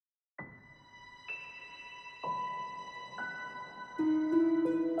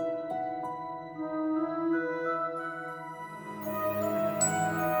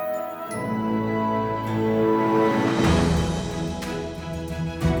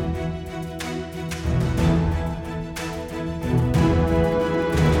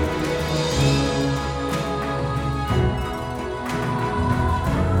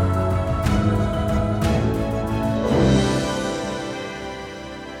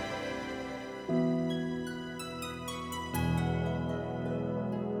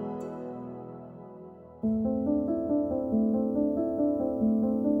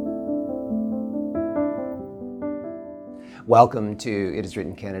Welcome to It Is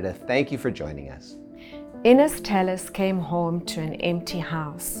Written Canada. Thank you for joining us. Ines Telis came home to an empty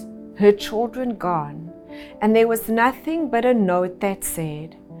house, her children gone, and there was nothing but a note that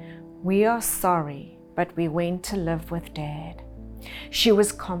said, "We are sorry, but we went to live with Dad." She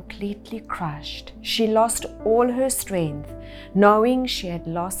was completely crushed. She lost all her strength, knowing she had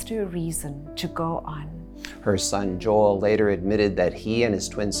lost her reason to go on. Her son Joel later admitted that he and his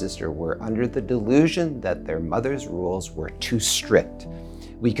twin sister were under the delusion that their mother's rules were too strict.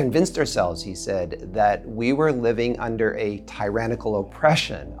 "We convinced ourselves," he said, "that we were living under a tyrannical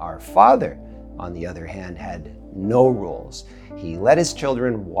oppression. Our father, on the other hand, had no rules. He let his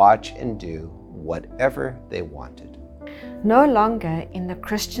children watch and do whatever they wanted." No longer in the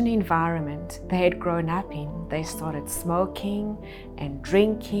Christian environment they had grown up in, they started smoking and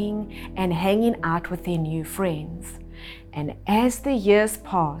drinking and hanging out with their new friends. And as the years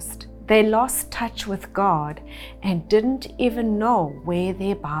passed, they lost touch with God and didn't even know where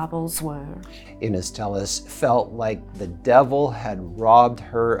their Bibles were. Ines Telis felt like the devil had robbed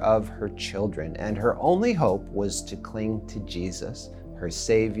her of her children, and her only hope was to cling to Jesus, her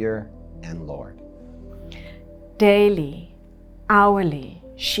Savior and Lord. Daily, hourly,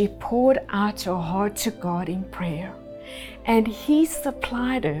 she poured out her heart to God in prayer, and He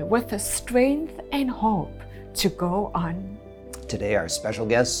supplied her with the strength and hope to go on. Today, our special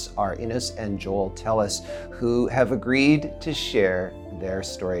guests are Ines and Joel Telis, who have agreed to share their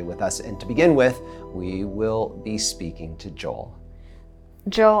story with us. And to begin with, we will be speaking to Joel.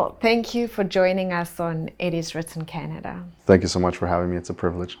 Joel, thank you for joining us on It Is Written Canada. Thank you so much for having me. It's a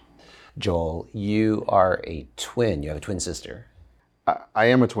privilege. Joel, you are a twin. You have a twin sister. I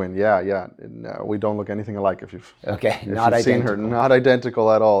am a twin, yeah. And, we don't look anything alike if you've seen her. Not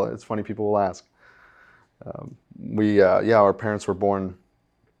identical at all. It's funny, people will ask. Our parents were born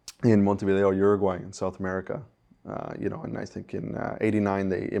in Montevideo, Uruguay, in South America. And I think in '89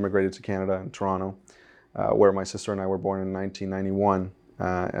 they immigrated to Canada and Toronto, where my sister and I were born in 1991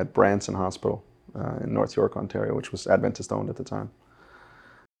 at Branson Hospital in North York, Ontario, which was Adventist owned at the time.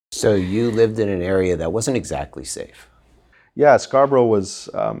 So you lived in an area that wasn't exactly safe. Yeah, Scarborough was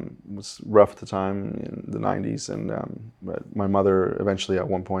rough at the time in the '90s, and but my mother eventually, at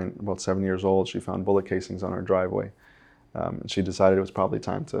one point, about 7 years old, she found bullet casings on our driveway, and she decided it was probably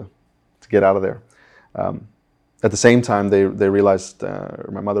time to get out of there. At the same time, they realized, or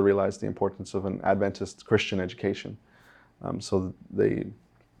my mother realized, the importance of an Adventist Christian education. So they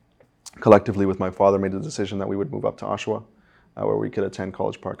collectively, with my father, made the decision that we would move up to Oshawa, where we could attend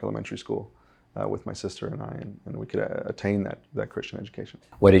College Park Elementary School. With my sister and I, and we could attain that Christian education.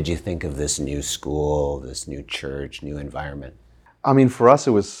 What did you think of this new school, this new church, new environment? I mean, for us,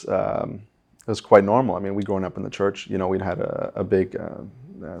 it was quite normal. I mean, we'd grown up in the church. You know, we'd had a big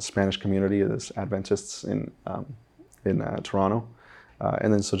Spanish community as Adventists in Toronto,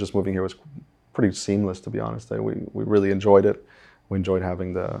 and then so just moving here was pretty seamless, to be honest. We really enjoyed it. We enjoyed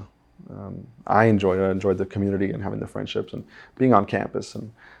having I enjoyed the community and having the friendships and being on campus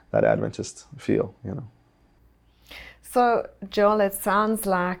and that Adventist feel, you know. So, Joel, it sounds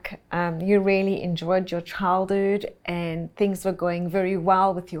like you really enjoyed your childhood and things were going very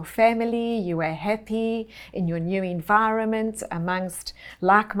well with your family. You were happy in your new environment amongst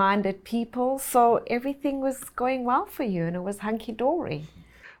like-minded people. So everything was going well for you and it was hunky-dory.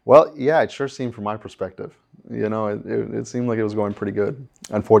 Well, yeah, it sure seemed from my perspective. You know, it seemed like it was going pretty good.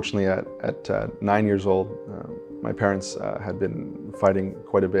 Unfortunately, at 9 years old, my parents had been fighting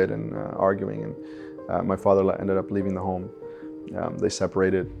quite a bit and arguing, and my father ended up leaving the home. They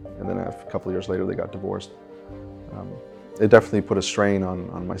separated, and then a couple of years later, they got divorced. It definitely put a strain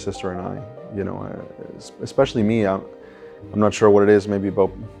on my sister and I. You know, especially me. I'm not sure what it is, maybe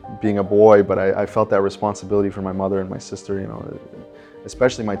about being a boy, but I felt that responsibility for my mother and my sister. You know,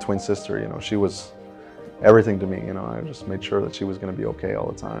 especially my twin sister. You know, she was everything to me. You know, I just made sure that she was going to be okay all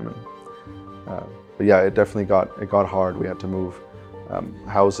the time. And but yeah, it definitely got hard. We had to move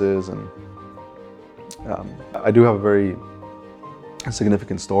houses, and I do have a very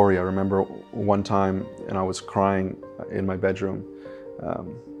significant story. I remember one time, and I was crying in my bedroom,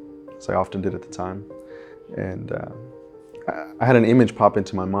 as I often did at the time, and I had an image pop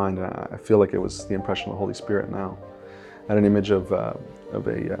into my mind, and I feel like it was the impression of the Holy Spirit now. I had an image of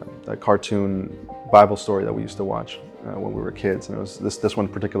a cartoon Bible story that we used to watch when we were kids, and it was this one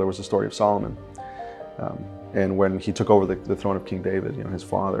in particular was the story of Solomon. And when he took over the throne of King David, you know, his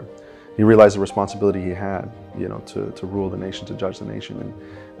father, he realized the responsibility he had, you know, to rule the nation, to judge the nation.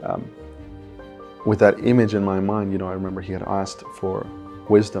 And with that image in my mind, you know, I remember he had asked for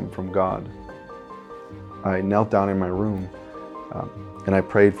wisdom from God I knelt down in my room and I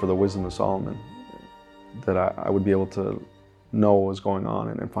prayed for the wisdom of Solomon, that I would be able to know what was going on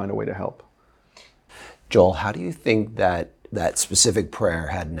and find a way to help. Joel, how do you think that that specific prayer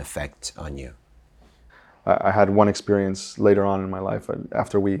had an effect on you? I had one experience later on in my life.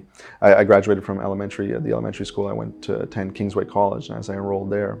 After I graduated from the elementary school, I went to attend Kingsway College, and as I enrolled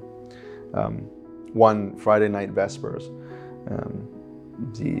there, one Friday night Vespers,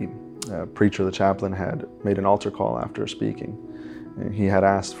 the preacher, the chaplain, had made an altar call after speaking. And he had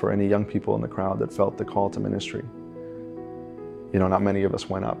asked for any young people in the crowd that felt the call to ministry. You know, not many of us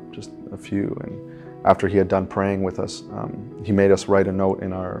went up, just a few. And after he had done praying with us, he made us write a note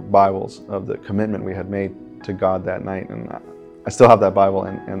in our Bibles of the commitment we had made to God that night. And I still have that Bible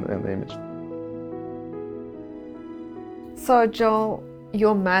and the image. So Joel,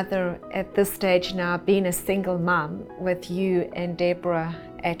 your mother at this stage now, being a single mom with you and Deborah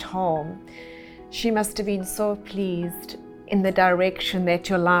at home, she must have been so pleased in the direction that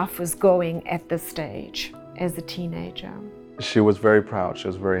your life was going at this stage as a teenager. She was very proud. She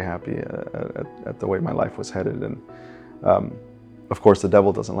was very happy at the way my life was headed. And of course, the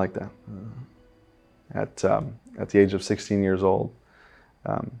devil doesn't like that. At the age of 16 years old,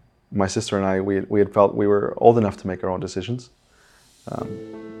 my sister and I, we had felt we were old enough to make our own decisions.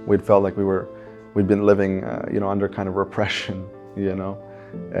 We'd felt like we'd been living, under kind of repression,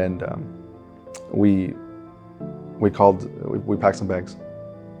 and we packed some bags.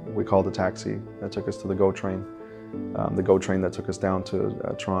 We called a taxi that took us to the GO train. The GO train that took us down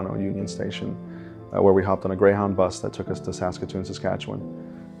to Toronto Union Station, where we hopped on a Greyhound bus that took us to Saskatoon, Saskatchewan,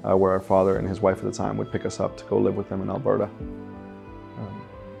 where our father and his wife at the time would pick us up to go live with them in Alberta.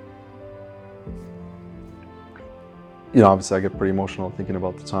 Obviously I get pretty emotional thinking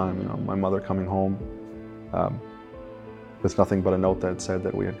about the time, my mother coming home with nothing but a note that said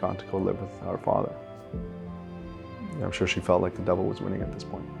that we had gone to go live with our father. I'm sure she felt like the devil was winning at this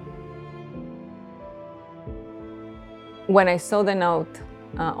point. When I saw the note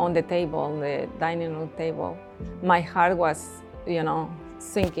on the table, the dining room table, my heart was,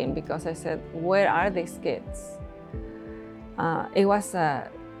 sinking, because I said, where are these kids? It was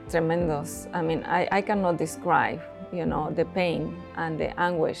tremendous. I mean, I cannot describe, the pain and the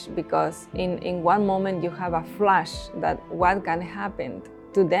anguish, because in one moment you have a flash that what can happen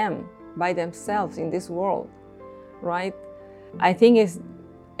to them by themselves in this world, right? I think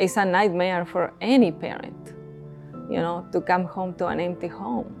it's a nightmare for any parent, to come home to an empty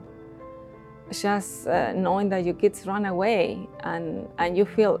home. Just knowing that your kids run away and you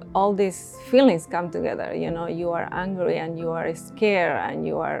feel all these feelings come together. You are angry and you are scared and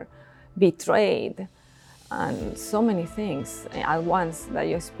you are betrayed and so many things at once that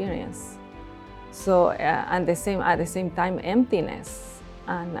you experience. So at the same time, emptiness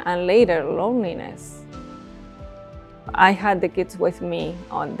and later loneliness. I had the kids with me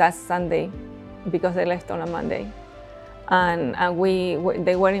on that Sunday because I left on a Monday. And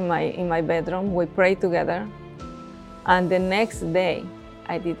they were in my bedroom. We prayed together, and the next day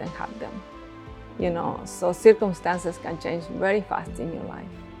I didn't have them. So circumstances can change very fast in your life.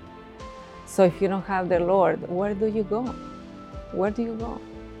 So if you don't have the Lord, where do you go? Where do you go,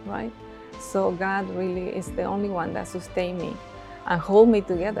 right? So God really is the only one that sustained me and hold me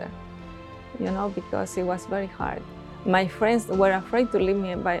together, because it was very hard. My friends were afraid to leave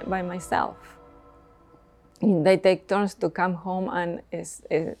me by myself. They take turns to come home and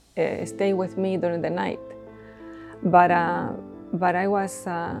stay with me during the night. But I was,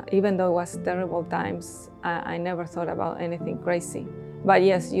 even though it was terrible times, I never thought about anything crazy. But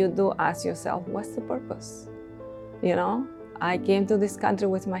yes, you do ask yourself, what's the purpose? I came to this country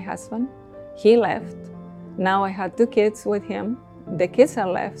with my husband. He left. Now I had 2 kids with him. The kids are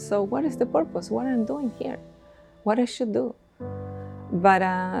left. So what is the purpose? What am I doing here? What I should do? But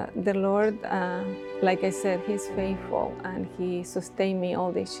the Lord, like I said, He's faithful, and He sustained me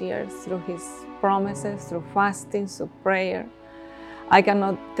all these years through His promises, through fasting, through prayer. I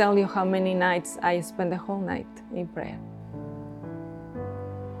cannot tell you how many nights I spent the whole night in prayer.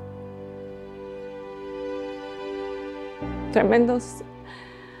 Tremendous.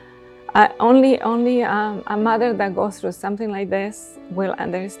 Only a mother that goes through something like this will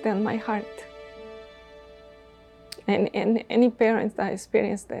understand my heart. And any parents that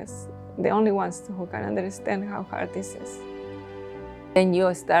experience this, the only ones who can understand how hard this is. Then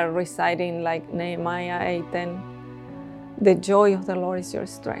you start reciting like Nehemiah 8:10, the joy of the Lord is your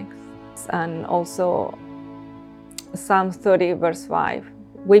strength. And also Psalm 30 verse 5,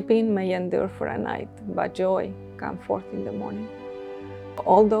 weeping may endure for a night, but joy comes forth in the morning.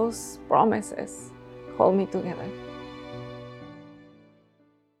 All those promises hold me together.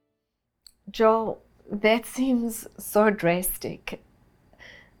 Joel, That seems so drastic.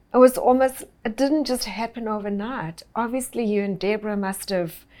 It didn't just happen overnight. Obviously, you and Deborah must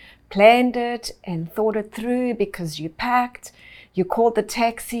have planned it and thought it through, because you packed, you called the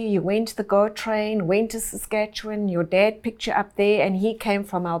taxi, you went to the GO train, went to Saskatchewan, your dad picked you up there, and he came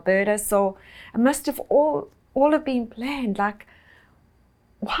from Alberta. So it must have all have been planned.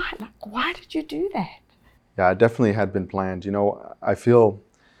 Why? Why did you do that? Yeah, it definitely had been planned. I feel,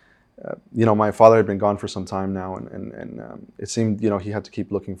 my father had been gone for some time now, and it seemed, he had to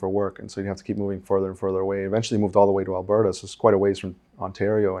keep looking for work, and so he'd have to keep moving further and further away. Eventually moved all the way to Alberta, so it's quite a ways from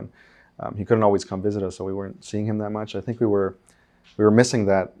Ontario, and he couldn't always come visit us, so we weren't seeing him that much. I think we were missing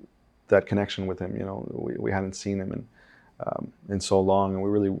that connection with him. We hadn't seen him in so long, and we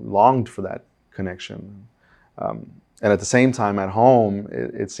really longed for that connection. And at the same time, at home,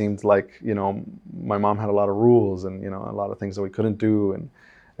 it seemed like, my mom had a lot of rules and, a lot of things that we couldn't do. And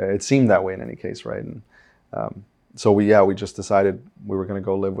it seemed that way in any case, right? And so we just decided we were going to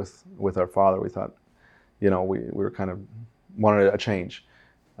go live with our father. We thought, we were kind of wanted a change.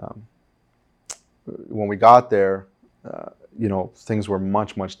 When we got there, things were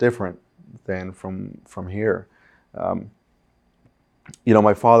much, much different than from here.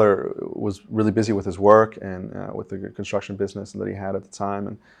 My father was really busy with his work and with the construction business that he had at the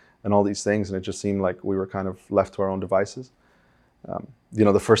time, and all these things, and it just seemed like we were kind of left to our own devices.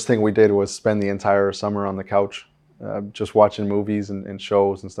 The first thing we did was spend the entire summer on the couch, just watching movies and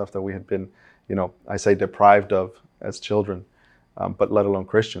shows and stuff that we had been, I say deprived of as children, but let alone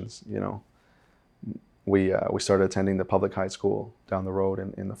Christians. We started attending the public high school down the road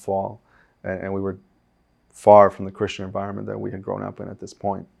in the fall, and we were far from the Christian environment that we had grown up in at this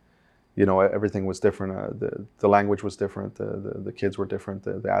point. Everything was different. The language was different. The kids were different.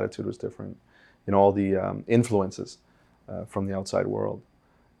 The attitude was different. All the influences from the outside world.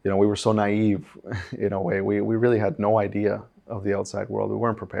 We were so naive in a way. We really had no idea of the outside world. We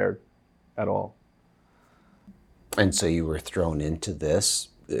weren't prepared at all. And so you were thrown into this.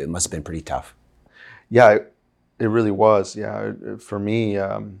 It must have been pretty tough. Yeah, it really was. Yeah, for me,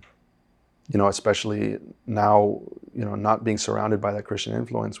 especially now, not being surrounded by that Christian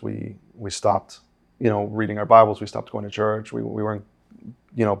influence, we stopped, reading our Bibles. We stopped going to church. We weren't,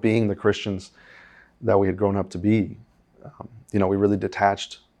 being the Christians that we had grown up to be. We really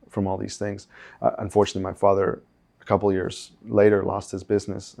detached from all these things. Unfortunately, my father, a couple of years later, lost his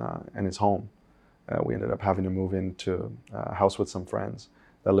business and his home. We ended up having to move into a house with some friends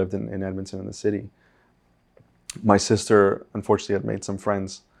that lived in Edmonton in the city. My sister, unfortunately, had made some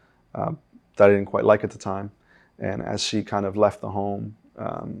friends that I didn't quite like at the time. And as she kind of left the home,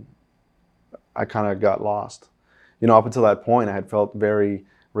 I kind of got lost. Up until that point, I had felt very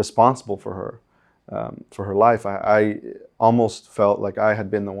responsible for her life. I almost felt like I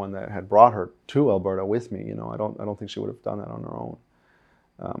had been the one that had brought her to Alberta with me. I don't think she would have done that on her own.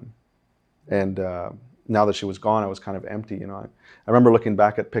 And now that she was gone, I was kind of empty. I remember looking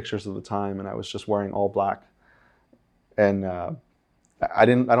back at pictures of the time, and I was just wearing all black. And I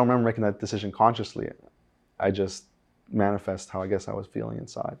don't remember making that decision consciously. I just manifest how I guess I was feeling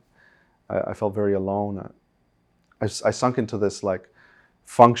inside. I felt very alone. I sunk into this like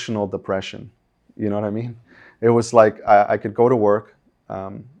functional depression. You know what I mean? It was like I could go to work,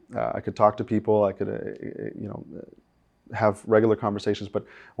 I could talk to people, I could have regular conversations, but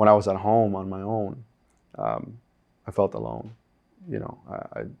when I was at home on my own, I felt alone.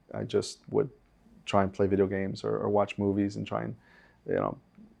 I just would try and play video games or watch movies and try and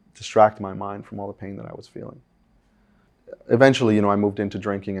distract my mind from all the pain that I was feeling. Eventually, I moved into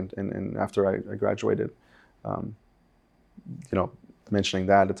drinking, and after I graduated, mentioning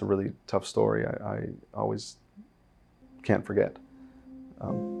that, it's a really tough story. I always can't forget.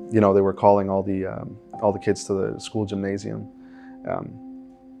 They were calling all the kids to the school gymnasium.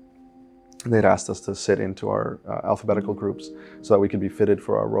 They'd asked us to sit into our alphabetical groups so that we could be fitted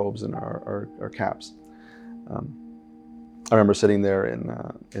for our robes and our caps. I remember sitting there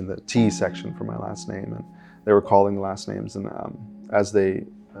in the T section for my last name, and they were calling the last names. And as they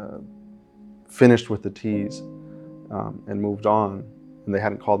finished with the T's and moved on, and they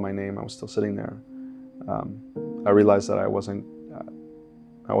hadn't called my name, I was still sitting there. I realized that I wasn't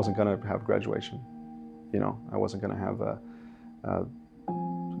going to have graduation. I wasn't going to have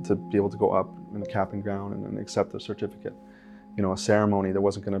to be able to go up in a cap and gown and accept a certificate. A ceremony. There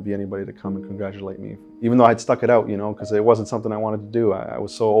wasn't going to be anybody to come and congratulate me, even though I'd stuck it out, because it wasn't something I wanted to do. I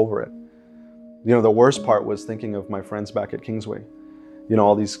was so over it. The worst part was thinking of my friends back at Kingsway,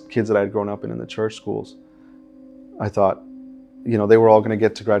 all these kids that I had grown up in the church schools. I thought, they were all going to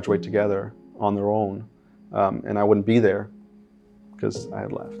get to graduate together on their own, and I wouldn't be there because I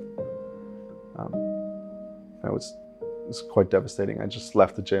had left. it was quite devastating. I just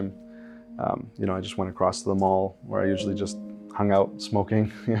left the gym. I just went across to the mall where I usually just hung out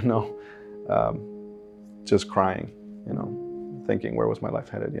smoking, just crying, thinking where was my life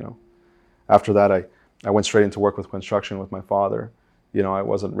headed, After that, I went straight into work with construction with my father. I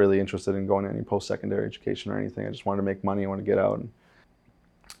wasn't really interested in going to any post-secondary education or anything. I just wanted to make money. I wanted to get out. And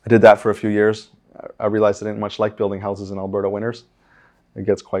I did that for a few years. I realized I didn't much like building houses in Alberta winters. It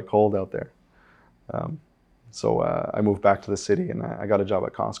gets quite cold out there. So I moved back to the city and I got a job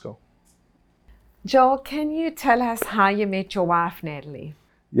at Costco. Joel, can you tell us how you met your wife, Natalie?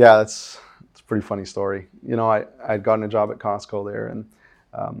 Yeah, it's a pretty funny story. I'd gotten a job at Costco there, and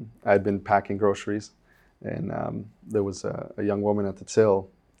I'd been packing groceries, and there was a young woman at the till,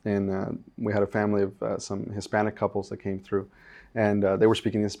 and we had a family of some Hispanic couples that came through, and they were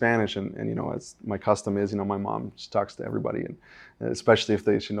speaking in Spanish, and as my custom is, my mom, she talks to everybody, and especially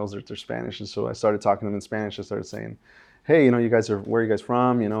if she knows that they're Spanish, and so I started talking to them in Spanish. I started saying, hey, where are you guys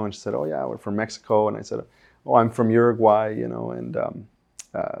from? And she said, oh yeah, we're from Mexico. And I said, oh, I'm from Uruguay, and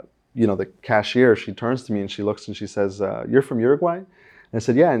the cashier, she turns to me and she looks and she says, you're from Uruguay? And I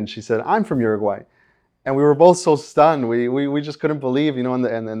said, yeah. And she said, I'm from Uruguay. And we were both so stunned. We just couldn't believe,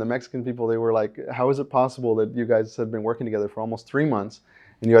 and the Mexican people, they were like, how is it possible that you guys had been working together for almost 3 months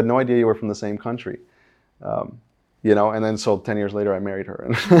and you had no idea you were from the same country? And then so 10 years later, I married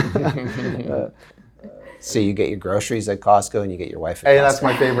her. So you get your groceries at Costco and you get your wife at Costco. Hey, that's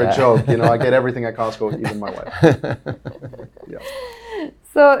my favorite joke. I get everything at Costco, even my wife. Yeah.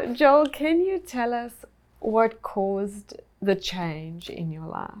 So, Joel, can you tell us what caused the change in your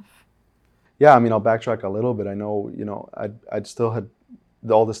life? Yeah, I'll backtrack a little bit. I know, I'd still had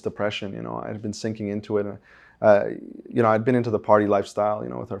all this depression, I'd been sinking into it. I'd been into the party lifestyle,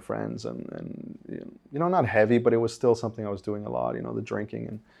 with our friends and not heavy, but it was still something I was doing a lot, the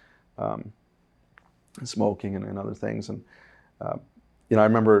drinking and smoking and other things. And, I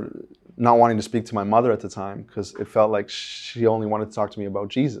remember not wanting to speak to my mother at the time because it felt like she only wanted to talk to me about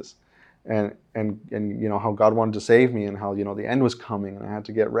Jesus and how God wanted to save me and how, the end was coming and I had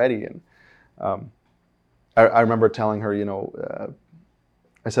to get ready. And I remember telling her,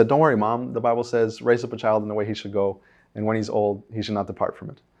 I said, don't worry, Mom, the Bible says, raise up a child in the way he should go. And when he's old, he should not depart from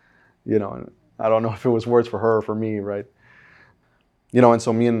it. And I don't know if it was words for her or for me, right? And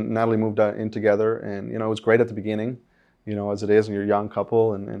so me and Natalie moved in together, and, it was great at the beginning, as it is when you're a young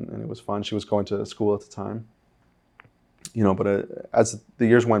couple, and it was fun. She was going to school at the time, but as the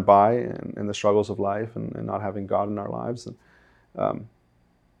years went by and the struggles of life and not having God in our lives, and,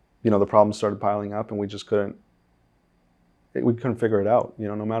 the problems started piling up and we just couldn't figure it out,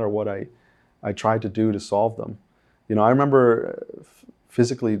 no matter what I tried to do to solve them. I remember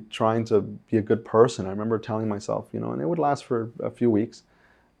physically trying to be a good person. I remember telling myself, and it would last for a few weeks,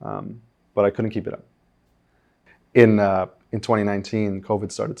 but I couldn't keep it up. In 2019,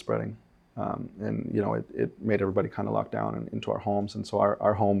 COVID started spreading, and it made everybody kind of lock down into our homes, and so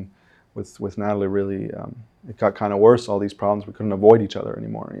our home with Natalie really it got kind of worse. All these problems, we couldn't avoid each other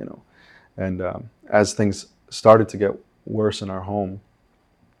anymore, and as things started to get worse in our home,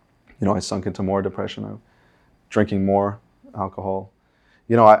 I sunk into more depression. I was drinking more alcohol.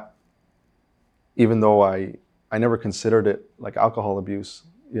 Even though I never considered it like alcohol abuse,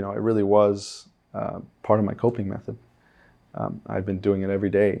 it really was part of my coping method. I'd been doing it every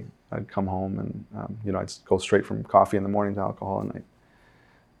day. I'd come home and, I'd go straight from coffee in the morning to alcohol at night.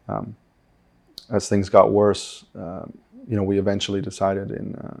 As things got worse, we eventually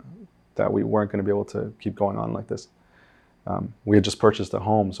decided that we weren't going to be able to keep going on like this. We had just purchased a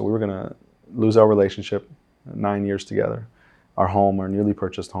home, so we were going to lose our relationship, 9 years together. Our home, our newly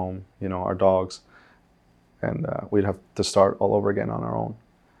purchased home, our dogs, and we'd have to start all over again on our own.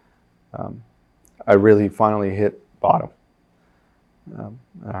 I really finally hit bottom.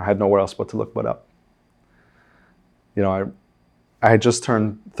 I had nowhere else but to look but up. I had just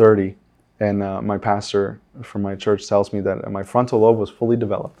turned 30, and my pastor from my church tells me that my frontal lobe was fully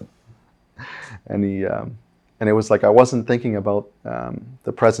developed, and it was like I wasn't thinking about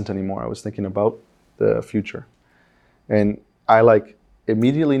the present anymore. I was thinking about the future, and I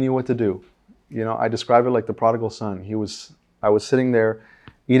immediately knew what to do. I describe it like the prodigal son. I was sitting there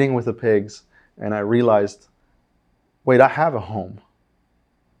eating with the pigs, and I realized, wait, I have a home.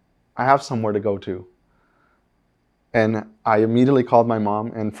 I have somewhere to go to. And I immediately called my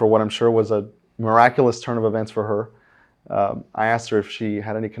mom, and for what I'm sure was a miraculous turn of events for her, I asked her if she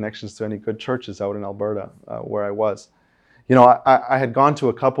had any connections to any good churches out in Alberta where I was. I had gone to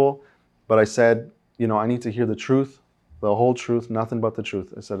a couple, but I said, I need to hear the truth, the whole truth, nothing but the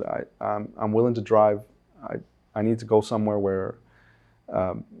truth. I said, I'm willing to drive. I need to go somewhere where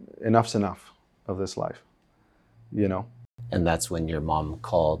enough's enough of this life. you know. And that's when your mom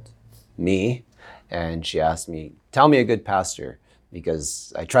called me and she asked me, tell me a good pastor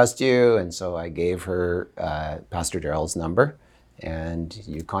because I trust you. And so I gave her Pastor Darrell's number, and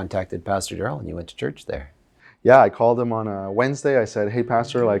you contacted Pastor Darrell and you went to church there. Yeah, I called him on a Wednesday. I said, hey,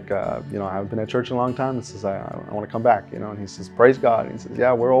 Pastor, I haven't been at church in a long time. He says, I want to come back, And he says, praise God. And he says,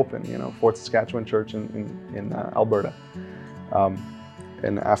 yeah, we're open, Fort Saskatchewan Church in Alberta.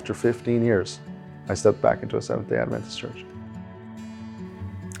 And after 15 years, I stepped back into a Seventh-day Adventist church.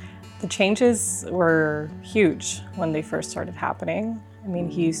 The changes were huge when they first started happening. I mean,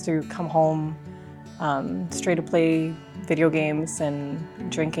 he used to come home straight to play video games and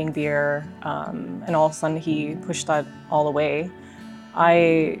drinking beer, and all of a sudden he pushed that all away.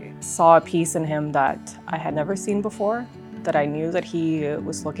 I saw a piece in him that I had never seen before, that I knew that he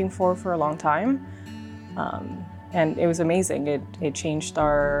was looking for a long time. And it was amazing. It changed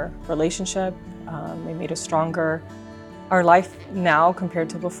our relationship, it made us stronger. Our life now compared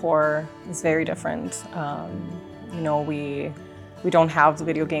to before is very different. We don't have the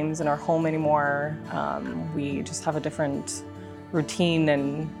video games in our home anymore. We just have a different routine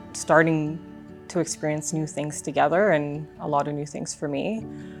and starting to experience new things together, and a lot of new things for me.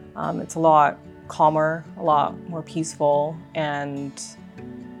 It's a lot calmer, a lot more peaceful, and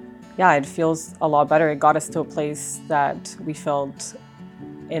yeah, it feels a lot better. It got us to a place that we felt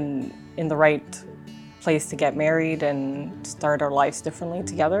in the right place to get married and start our lives differently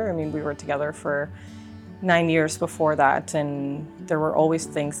together. I mean, we were together for 9 years before that, and there were always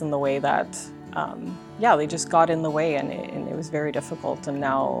things in the way that, they just got in the way, and it was very difficult. And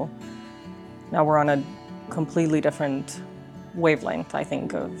now we're on a completely different wavelength, I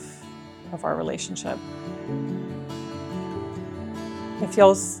think, of our relationship. It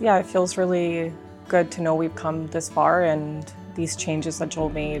feels really good to know we've come this far, and these changes that Joel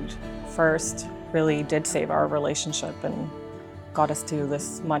made first really did save our relationship and got us to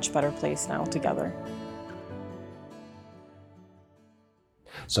this much better place now together.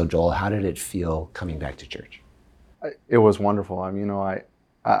 So Joel, how did it feel coming back to church? It was wonderful. I mean,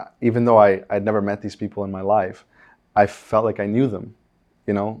 even though I'd never met these people in my life, I felt like I knew them.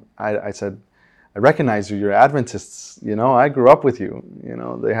 I said, I recognize you, you're Adventists, I grew up with you.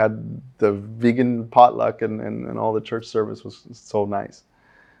 They had the vegan potluck and all the church service was so nice.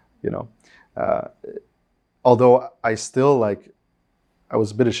 Although I still I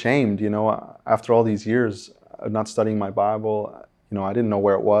was a bit ashamed, after all these years of not studying my Bible, I didn't know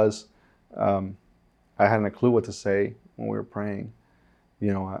where it was. I hadn't a clue what to say when we were praying.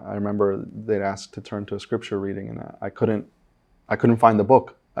 I remember they'd ask to turn to a scripture reading, and I couldn't find the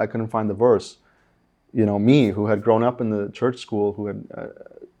book. I couldn't find the verse. Me, who had grown up in the church school, who had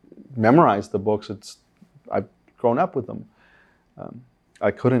memorized the books, I've grown up with them.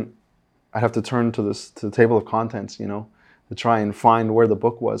 I'd have to turn to the table of contents, to try and find where the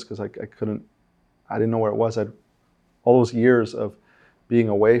book was, because I didn't know where it was. All those years of being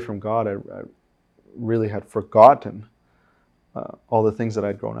away from God, I really had forgotten all the things that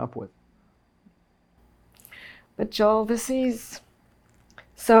I'd grown up with. But Joel, this is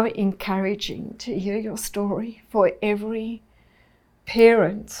so encouraging to hear your story for every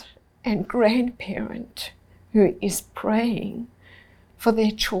parent and grandparent who is praying for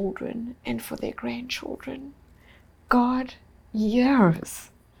their children and for their grandchildren. God hears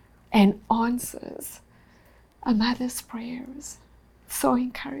and answers a mother's prayers. So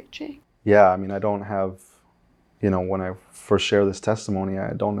encouraging. Yeah, I mean, I don't have, when I first share this testimony,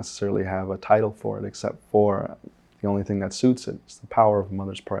 I don't necessarily have a title for it, except for the only thing that suits it. It's the power of a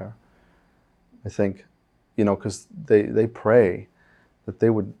mother's prayer. I think, because they pray that they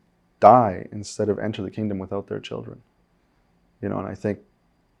would die instead of enter the kingdom without their children. And I think,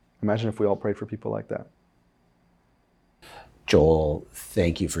 imagine if we all prayed for people like that. Joel,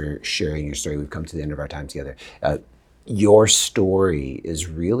 thank you for sharing your story. We've come to the end of our time together. Your story is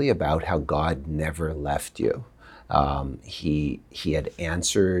really about how God never left you. He had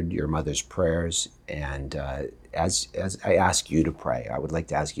answered your mother's prayers, and as I ask you to pray, I would like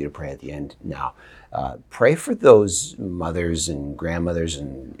to ask you to pray at the end now. Pray for those mothers and grandmothers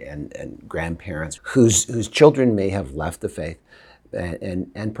and grandparents whose children may have left the faith,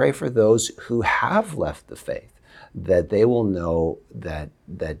 and pray for those who have left the faith, that they will know that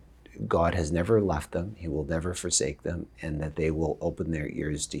God has never left them, He will never forsake them, and that they will open their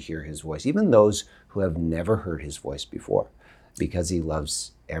ears to hear His voice, even those who have never heard His voice before, because He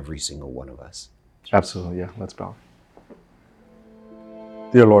loves every single one of us. Absolutely, yeah. Let's bow.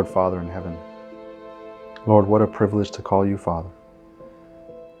 Dear Lord, Father in heaven, Lord, what a privilege to call you Father.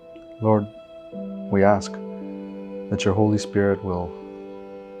 Lord, we ask that your Holy Spirit will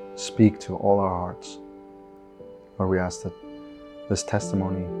speak to all our hearts. Lord, we ask that this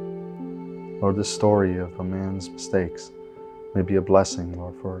testimony, Lord, this story of a man's mistakes may be a blessing,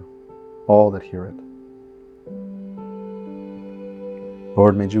 Lord, for all that hear it.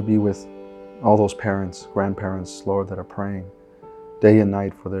 Lord, may you be with all those parents, grandparents, Lord, that are praying day and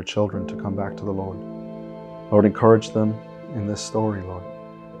night for their children to come back to the Lord. Lord, encourage them in this story, Lord.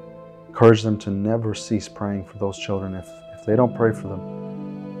 Encourage them to never cease praying for those children. If they don't pray for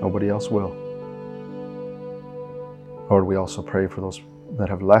them, nobody else will. Lord, we also pray for those that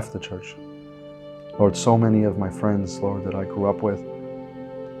have left the church. Lord, so many of my friends, Lord, that I grew up with,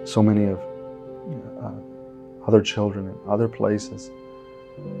 so many of other children in other places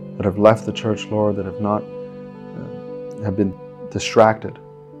that have left the church, Lord, that have been distracted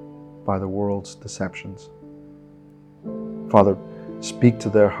by the world's deceptions. Father, speak to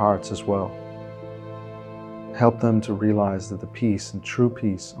their hearts as well. Help them to realize that the peace and true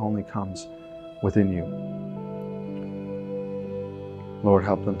peace only comes within you. Lord,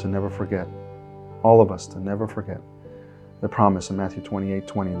 help them to never forget, all of us to never forget the promise in Matthew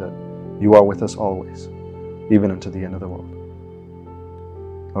 28:20 that you are with us always, even unto the end of the world.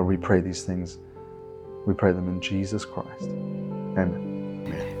 Lord, we pray these things. We pray them in Jesus Christ.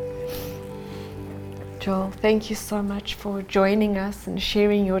 Amen. Joel, thank you so much for joining us and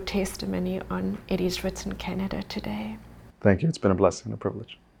sharing your testimony on It Is Written Canada today. Thank you. It's been a blessing and a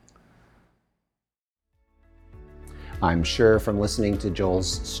privilege. I'm sure from listening to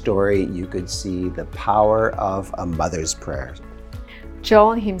Joel's story, you could see the power of a mother's prayer.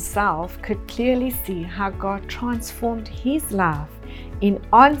 Joel himself could clearly see how God transformed his life in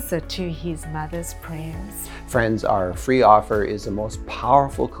answer to his mother's prayers. Friends, our free offer is a most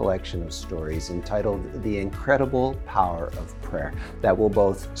powerful collection of stories entitled The Incredible Power of Prayer that will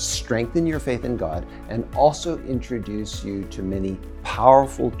both strengthen your faith in God and also introduce you to many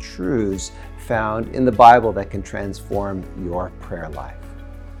powerful truths found in the Bible that can transform your prayer life.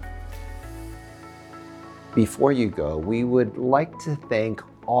 Before you go, we would like to thank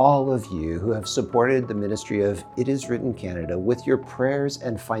all of you who have supported the ministry of It Is Written Canada with your prayers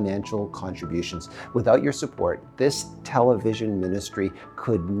and financial contributions. Without your support, this television ministry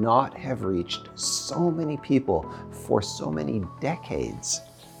could not have reached so many people for so many decades.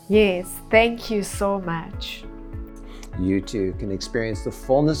 Yes, thank you so much. You too can experience the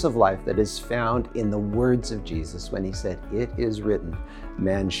fullness of life that is found in the words of Jesus when he said, "It is written,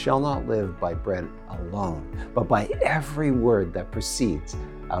 man shall not live by bread alone, but by every word that proceeds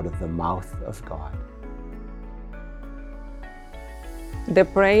out of the mouth of God." The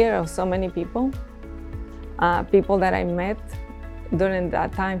prayer of so many people, people that I met during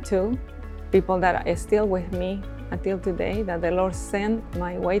that time too, people that are still with me until today, that the Lord sent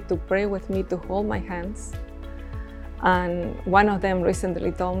my way to pray with me, to hold my hands. And one of them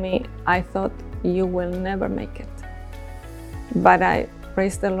recently told me, "I thought you will never make it." But I,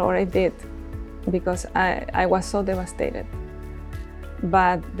 praise the Lord, I did, because I was so devastated.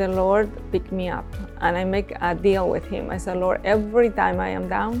 But the Lord picked me up, and I make a deal with him. I said, "Lord, every time I am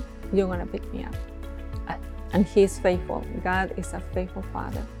down, you're gonna pick me up." And he's faithful. God is a faithful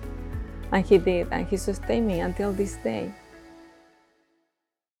Father. And he did, and he sustained me until this day.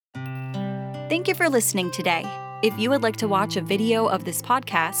 Thank you for listening today. If you would like to watch a video of this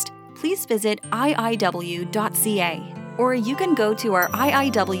podcast, please visit iiw.ca, or you can go to our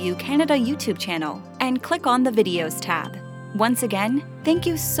IIW Canada YouTube channel and click on the Videos tab. Once again, thank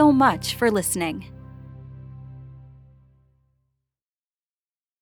you so much for listening.